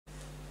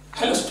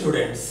Hello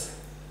students,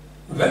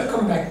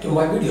 welcome back to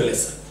my video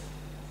lesson.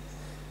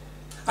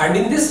 And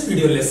in this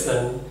video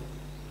lesson,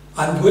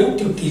 I am going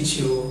to teach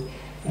you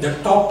the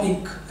topic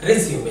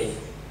resume.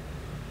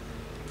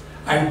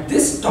 And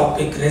this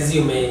topic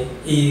resume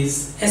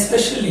is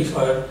especially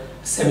for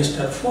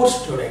semester 4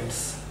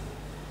 students.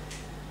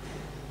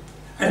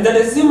 And the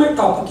resume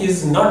topic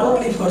is not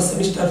only for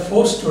semester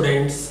 4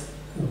 students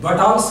but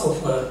also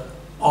for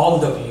all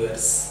the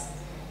viewers.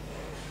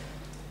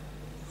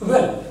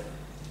 Well,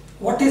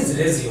 what is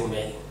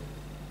resume?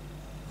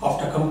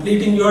 After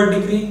completing your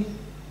degree,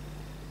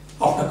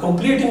 after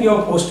completing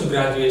your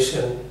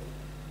post-graduation,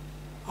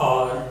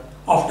 or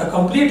after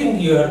completing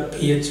your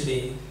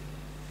PhD,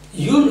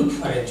 you look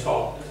for a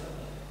job.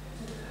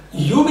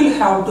 You will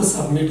have to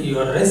submit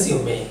your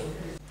resume.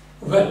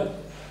 Well,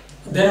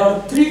 there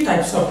are three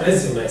types of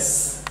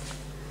resumes.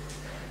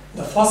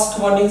 The first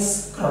one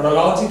is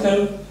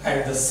chronological,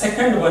 and the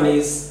second one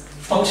is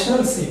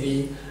functional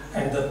CV,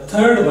 and the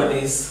third one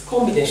is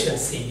combination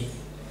CV.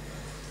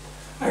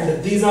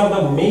 And these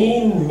are the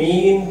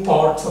main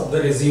parts of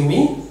the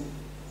resume.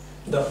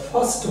 The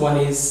first one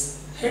is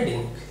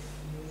heading,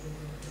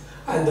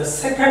 and the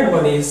second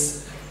one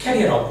is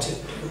career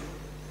objective.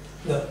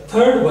 The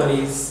third one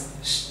is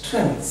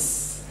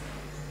strengths,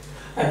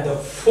 and the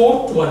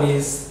fourth one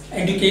is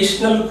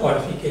educational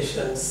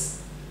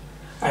qualifications,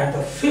 and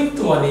the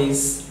fifth one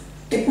is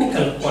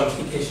technical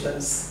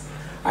qualifications,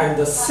 and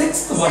the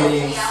sixth one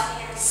is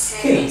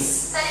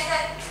skills,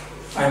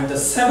 and the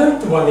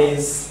seventh one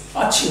is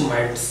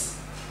achievements,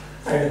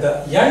 and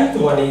the eighth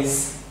one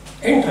is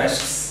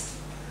interests,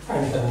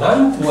 and the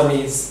ninth one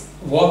is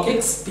work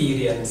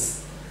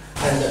experience,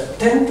 and the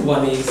 10th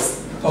one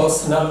is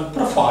personal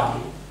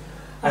profile,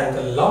 and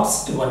the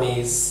last one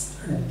is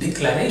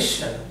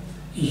declaration.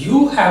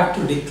 You have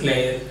to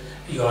declare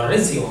your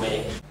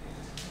resume.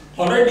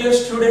 Alright dear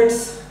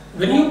students,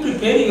 when you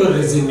prepare your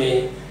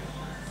resume,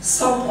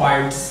 some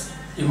points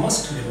you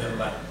must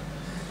remember.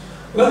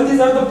 Well, these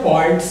are the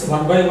points,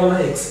 one by one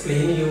I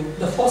explain you.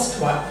 The first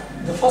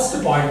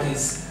point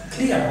is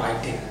clear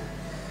writing.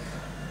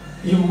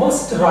 You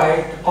must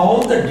write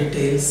all the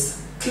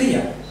details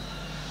clear,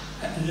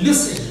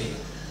 lucidly.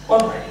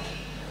 Alright.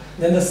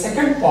 Then the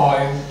second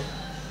point,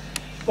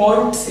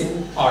 points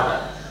in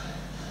order.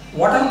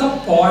 What are the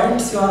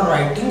points you are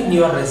writing in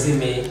your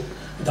resume?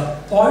 The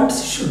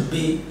points should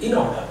be in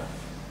order.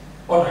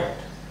 Alright.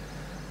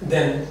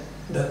 Then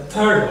the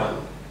third one,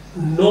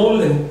 no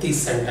lengthy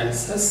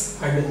sentences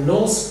and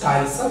no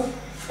styles of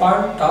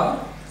font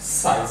or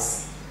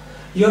size.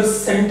 Your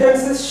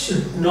sentences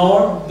should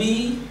not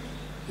be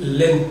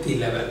lengthy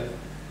level.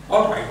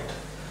 Alright.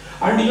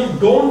 And you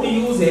don't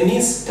use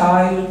any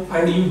style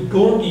and you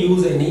don't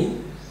use any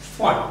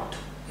font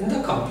in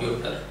the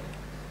computer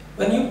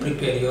when you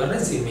prepare your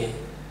resume.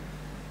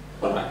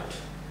 Alright.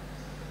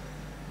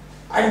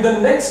 And the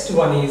next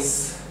one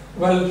is,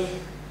 well,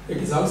 it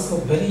is also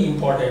very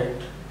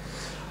important.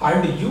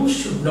 And you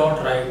should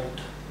not write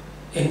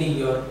any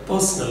your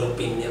personal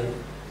opinion.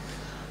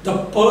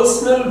 The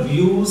personal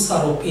views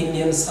or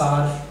opinions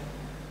are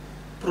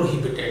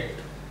prohibited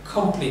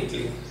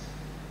completely.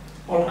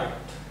 Alright.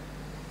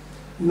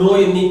 No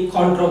any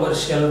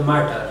controversial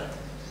matter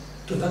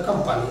to the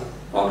company.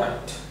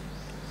 Alright.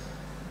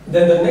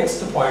 Then the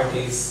next point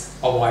is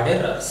avoid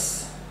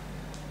errors.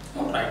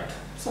 Alright.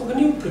 So when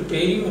you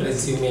prepare your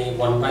resume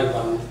one by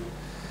one,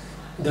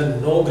 the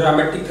no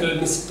grammatical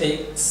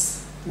mistakes,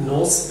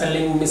 no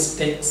spelling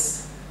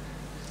mistakes.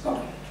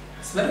 Oh,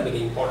 it's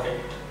very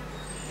important.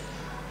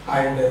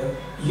 And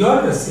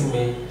your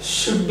resume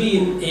should be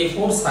in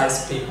A4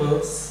 size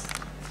papers.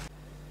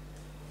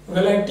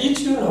 Well, I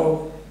teach you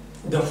now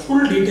the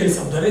full details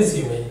of the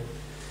resume.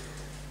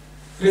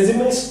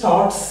 Resume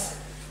starts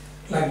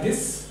like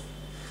this.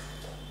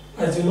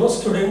 As you know,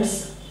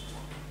 students,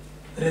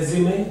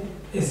 resume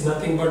is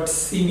nothing but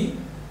CV.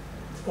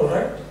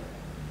 Alright.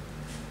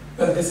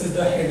 Well, this is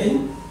the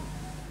heading.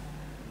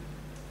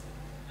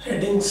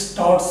 Heading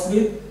starts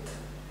with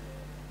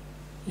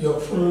your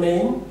full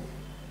name,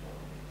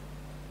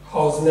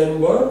 house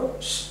number,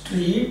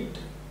 street,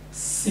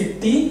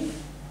 city,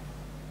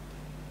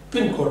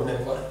 pin code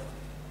number.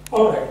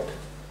 Alright.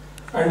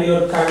 And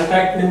your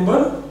contact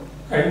number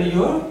and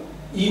your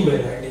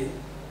email ID.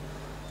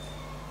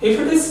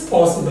 If it is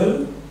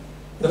possible,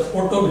 the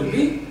photo will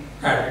be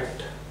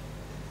added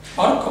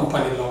or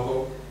company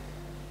logo.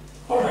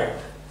 Alright.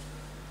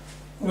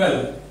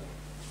 Well,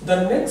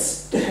 the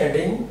next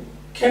heading,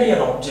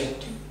 career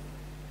objective.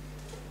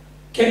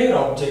 Career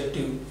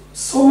objective.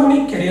 So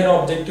many career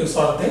objectives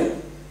are there.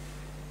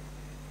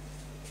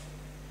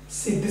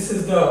 See, this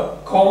is the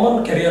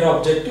common career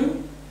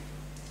objective.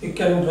 You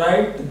can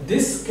write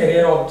this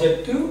career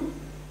objective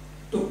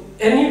to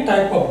any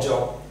type of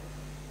job,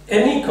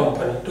 any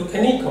company, to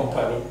any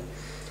company.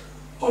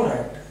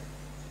 Alright.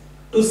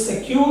 To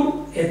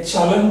secure a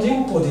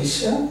challenging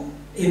position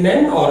in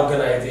an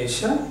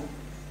organization,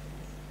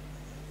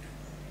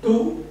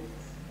 to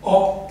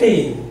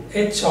obtain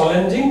a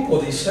challenging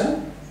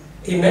position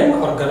in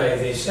an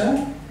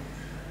organization,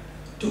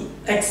 to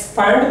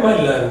expand my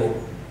learning,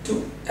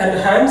 to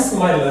enhance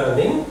my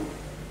learning,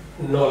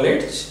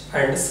 knowledge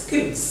and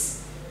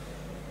skills.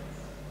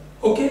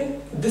 Okay,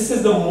 this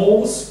is the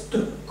most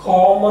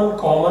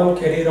common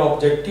career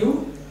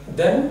objective.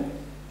 Then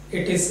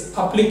it is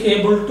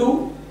applicable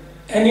to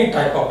any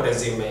type of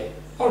resume.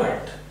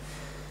 Alright.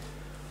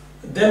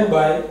 Then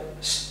by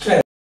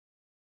strengths.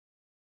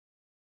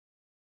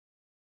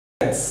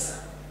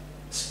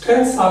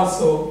 Strengths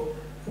also,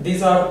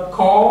 these are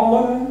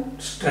common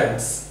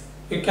strengths.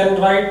 You can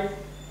write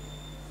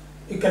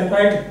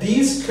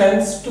these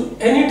strengths to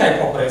any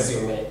type of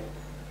resume.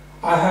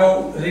 I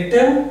have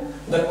written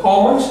the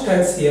common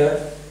strengths here: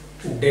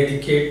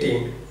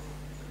 dedicated,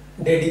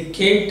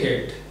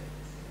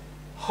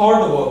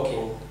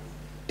 hardworking,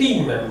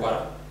 team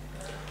member.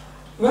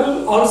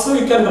 Well, also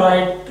you can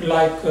write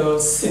like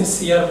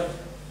sincere,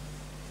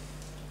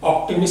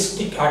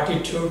 optimistic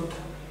attitude,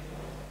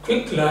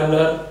 quick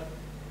learner,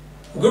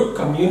 good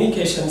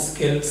communication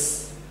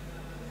skills,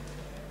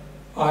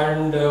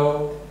 and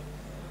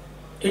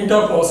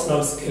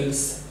interpersonal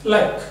skills.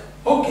 Like,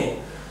 okay,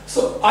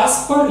 so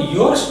as per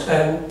your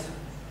strength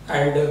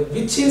and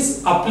which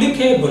is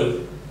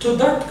applicable to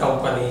that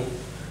company,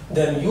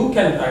 then you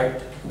can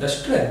write the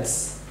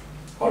strengths.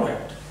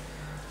 Alright.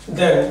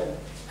 Then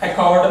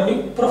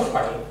academic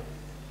profile.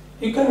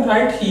 You can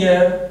write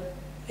here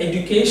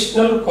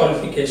educational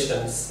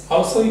qualifications.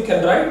 Also you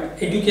can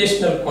write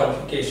educational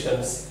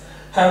qualifications.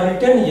 Have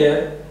written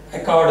here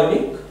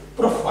academic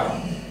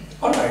profile.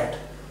 Alright.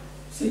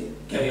 See,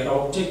 career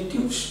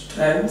objective,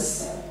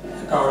 strengths,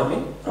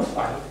 academic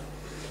profile.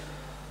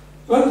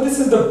 Well, this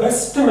is the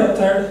best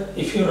method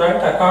if you write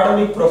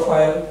academic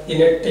profile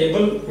in a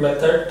table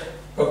method.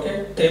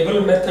 Okay,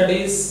 table method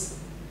is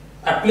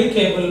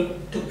applicable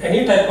to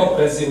any type of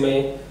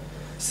resume.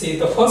 See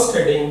the first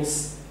heading,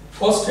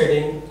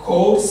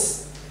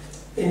 course,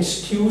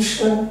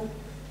 institution,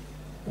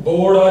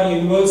 board or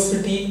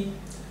university,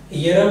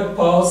 year of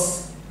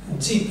pass,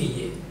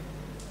 GPA.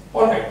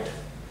 Alright.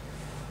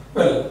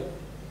 Well,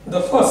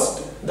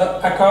 the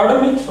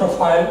academic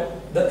profile,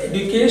 the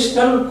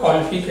educational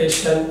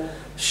qualification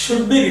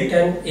should be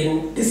written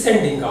in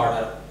descending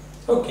order.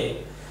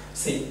 Okay.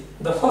 See,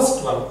 the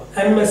first one,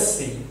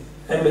 MSc.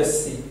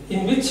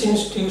 In which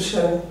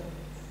institution?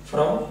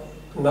 From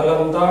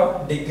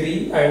Nalanda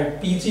Degree and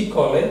PG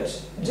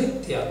College,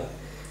 Jagtial.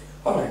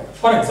 Alright,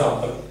 for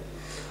example,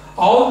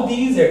 all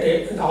these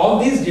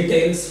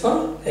details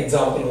for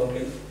example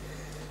only.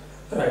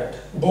 Right,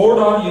 board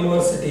or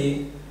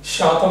university,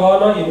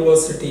 Shatavana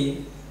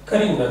University,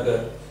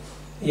 Karimnagar,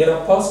 year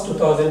of pass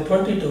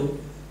 2022,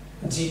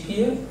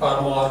 GPA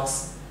or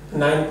marks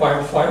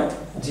 9.5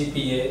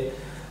 GPA.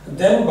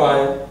 Then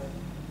by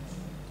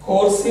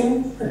course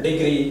in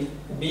degree,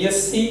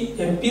 BSc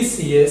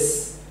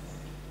MPCS,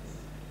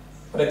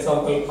 for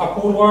example,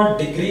 Apurva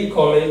Degree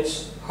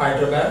College,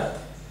 Hyderabad,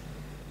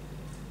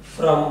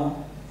 from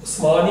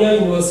Usmania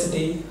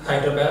University,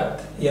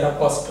 Hyderabad, year of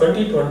pass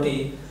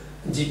 2020,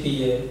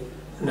 GPA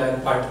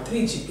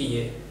 9.3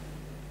 GPA.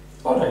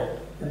 Alright,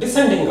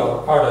 descending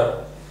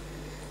order.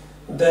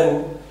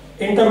 Then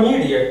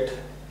intermediate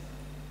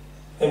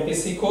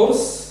MPC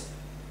course,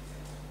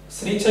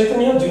 Sri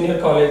Chaitanya Junior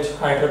College,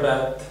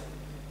 Hyderabad,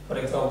 for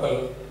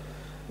example,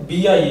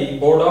 BIE,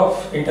 Board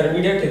of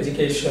Intermediate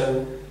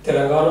Education,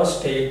 Telangana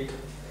State,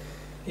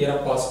 year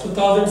of pass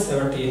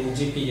 2017,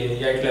 GPA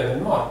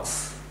 811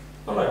 marks.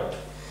 Alright.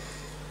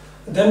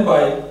 Then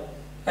by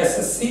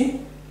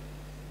SSC,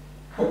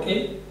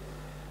 okay,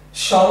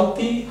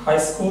 Shanti High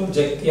School,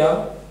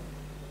 Jagtial,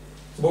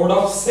 Board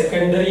of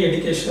Secondary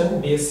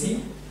Education,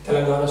 BSc,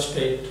 Telangana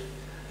State,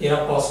 year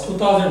of pass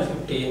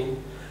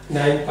 2015,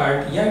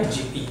 9.8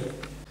 GPA.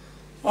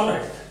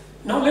 Alright,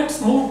 now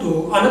let's move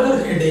to another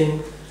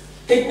heading,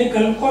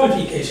 technical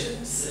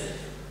qualifications.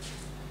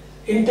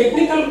 In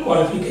technical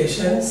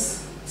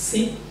qualifications,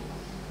 C,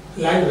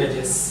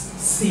 languages,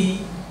 C,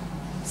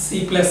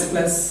 C++,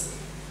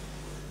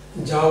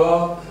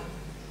 Java,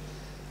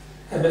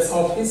 MS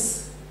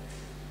Office.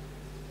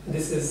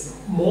 This is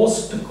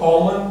most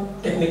common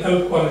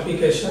technical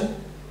qualification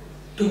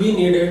to be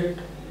needed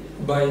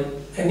by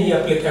any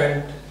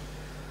applicant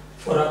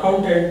for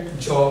accountant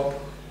job,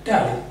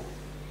 Tally.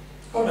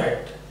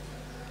 Alright.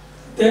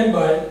 Then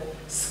by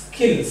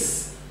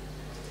skills.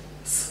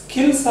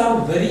 Skills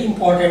are very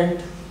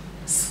important.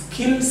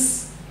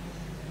 Skills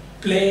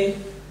play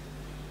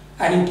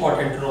an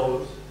important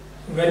role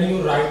when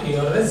you write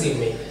your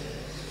resume.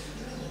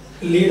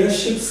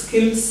 Leadership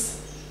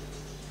skills,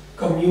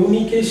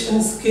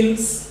 communication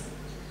skills,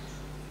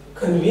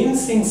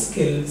 convincing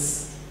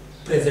skills,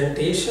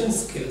 presentation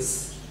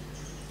skills.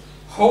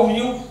 How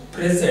you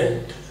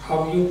present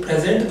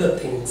the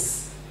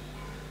things.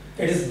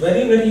 It is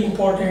very, very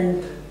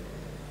important.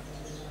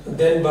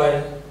 Then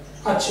by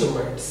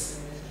achievements.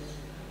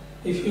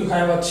 If you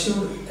have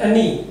achieved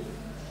any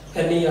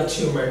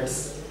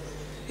achievements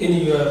in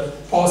your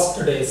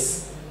past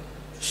days,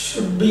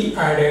 should be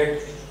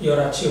added your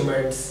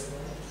achievements.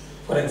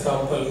 For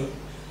example,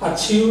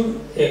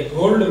 achieved a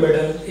gold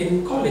medal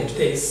in college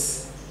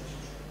days.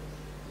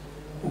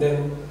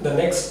 Then the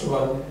next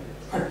one,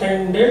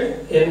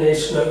 attended a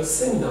national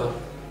seminar.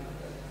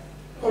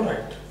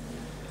 Alright.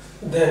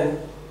 Then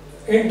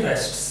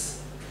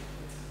interests.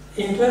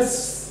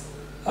 Interests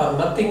are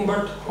nothing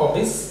but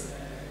hobbies.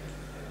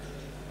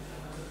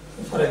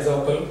 For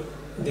example,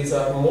 these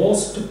are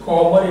most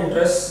common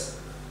interests: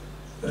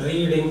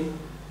 reading,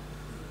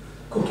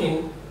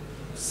 cooking,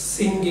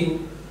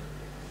 singing.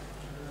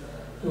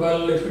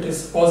 Well, if it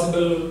is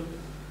possible,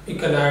 you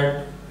can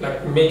add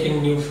like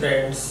making new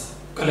friends,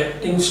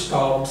 collecting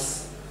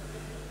stamps,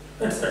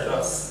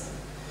 etc.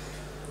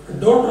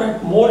 Don't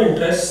write more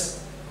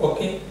interests,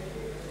 okay?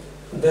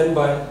 Then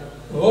by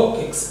work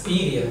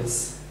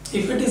experience,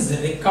 if it is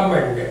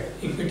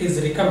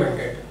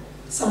recommended,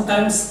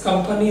 sometimes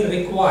company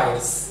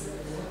requires,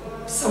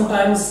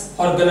 sometimes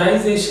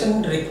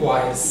organization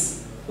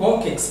requires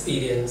work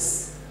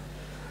experience.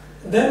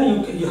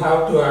 Then you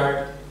have to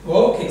add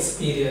work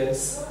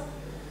experience.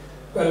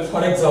 Well,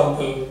 for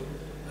example,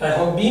 I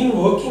have been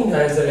working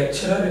as a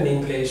lecturer in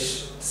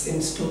English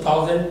since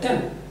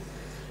 2010.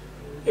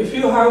 If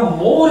you have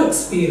more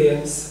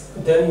experience,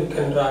 then you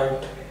can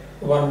write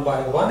 1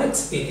 by 1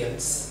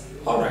 experience.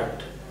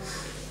 Alright.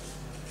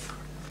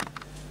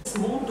 Let's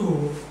move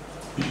to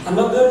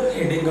another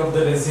heading of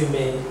the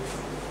resume.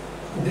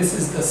 This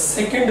is the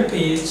second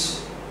page,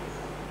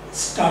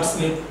 starts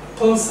with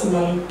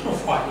personal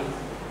profile.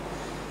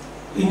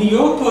 In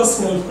your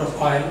personal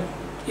profile,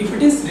 if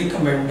it is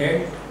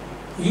recommended,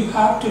 you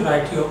have to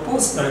write your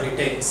personal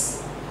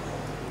details.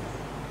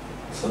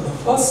 So the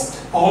first,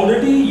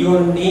 already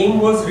your name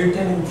was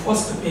written in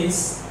first page,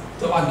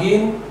 so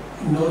again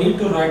no need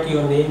to write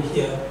your name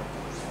here.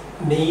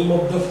 Name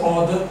of the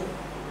father,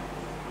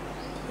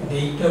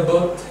 date of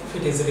birth, if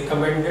it is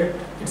recommended,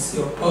 it's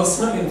your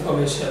personal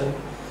information.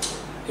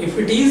 If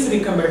it is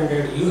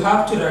recommended, you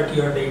have to write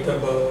your date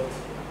of birth.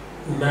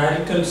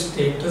 Marital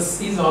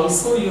status is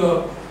also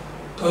your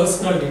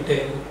personal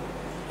detail.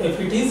 If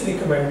it is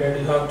recommended,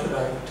 you have to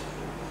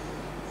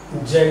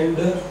write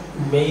gender,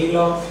 male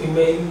or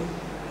female.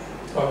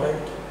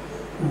 Alright.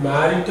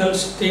 Marital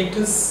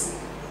status,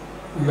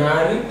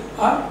 married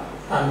or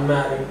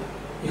unmarried,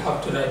 you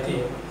have to write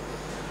here.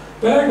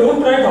 Well, I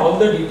don't write all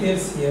the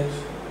details here.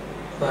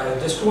 I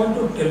just want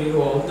to tell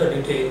you all the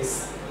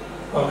details.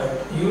 Alright,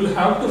 you will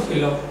have to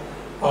fill up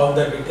all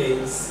the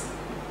details.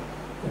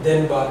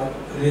 Then by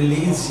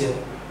religion,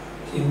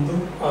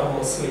 Hindu or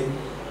Muslim,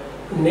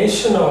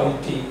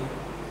 nationality,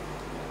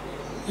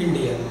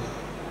 Indian.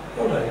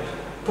 Alright,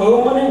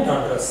 permanent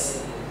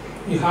address.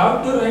 You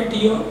have to write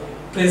your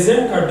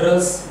present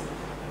address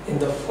in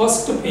the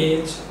first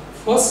page,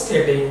 first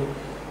heading.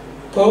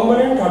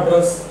 Permanent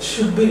address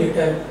should be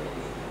written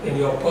in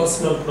your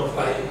personal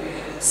profile.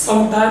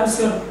 Sometimes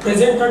your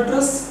present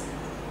address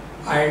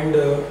and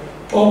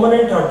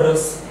permanent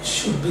address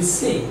should be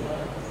same.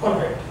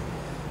 Alright.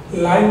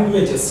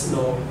 Languages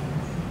know.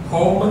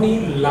 How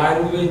many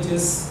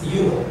languages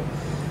you know?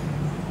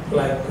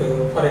 Like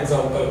for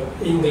example,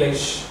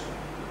 English,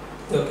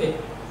 okay,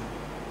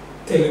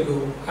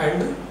 Telugu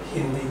and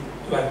Hindi,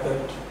 like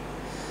that.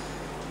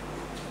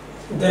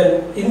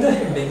 Then in the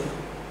heading,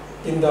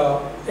 in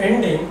the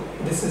ending,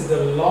 this is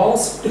the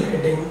last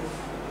heading,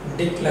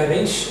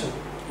 declaration.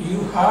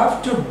 You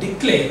have to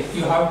declare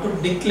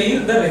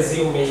the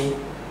resume.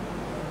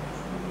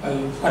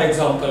 For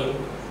example,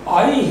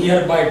 I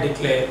hereby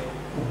declare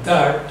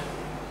that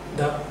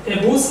the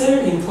above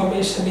said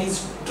information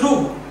is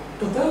true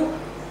to the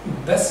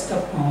best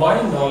of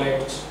my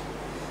knowledge.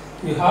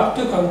 You have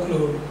to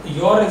conclude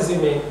your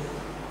resume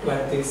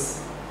like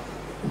this.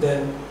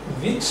 Then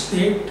which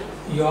date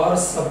you are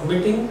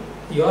submitting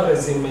your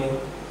resume,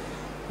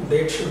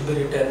 date should be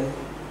written.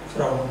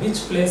 From which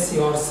place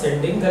you are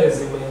sending the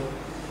resume,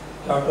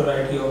 you have to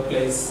write your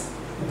place.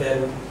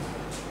 Then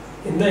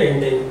in the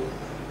ending,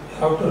 you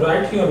have to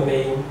write your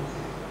name.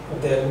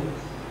 Then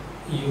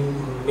you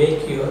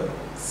make your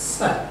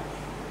sign.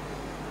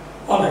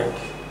 Alright.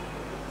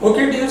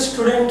 Okay dear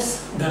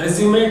students, the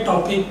resume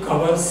topic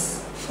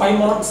covers 5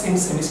 marks in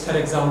semester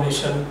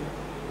examination,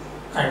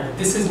 and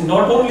this is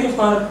not only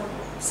for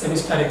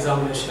semester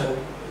examination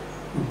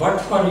but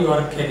for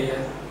your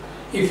career.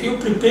 If you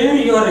prepare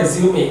your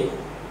resume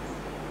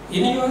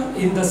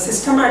in the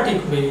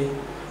systematic way,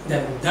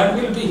 then that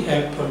will be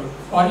helpful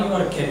for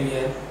your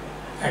career.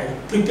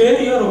 And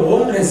prepare your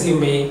own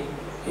resume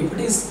if it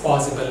is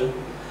possible.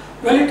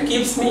 Well, it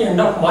keeps me end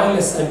of my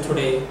lesson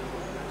today.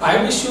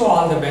 I wish you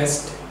all the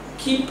best.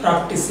 Keep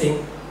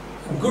practicing.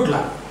 Good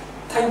luck.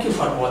 Thank you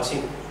for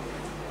watching.